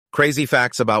Crazy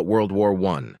facts about World War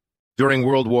I. During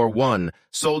World War I,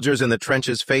 soldiers in the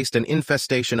trenches faced an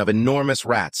infestation of enormous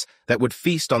rats that would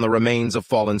feast on the remains of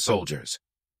fallen soldiers.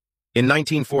 In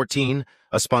 1914,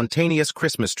 a spontaneous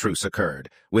Christmas truce occurred,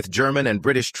 with German and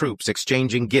British troops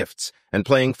exchanging gifts and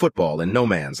playing football in no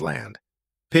man's land.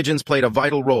 Pigeons played a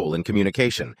vital role in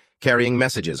communication, carrying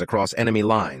messages across enemy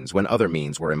lines when other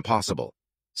means were impossible.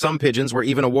 Some pigeons were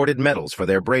even awarded medals for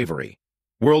their bravery.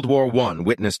 World War I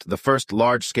witnessed the first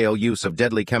large-scale use of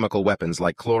deadly chemical weapons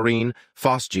like chlorine,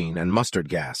 phosgene, and mustard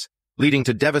gas, leading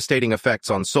to devastating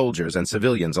effects on soldiers and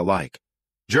civilians alike.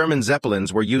 German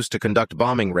Zeppelins were used to conduct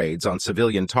bombing raids on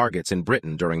civilian targets in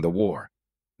Britain during the war.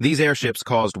 These airships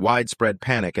caused widespread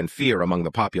panic and fear among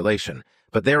the population,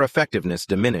 but their effectiveness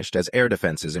diminished as air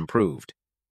defenses improved.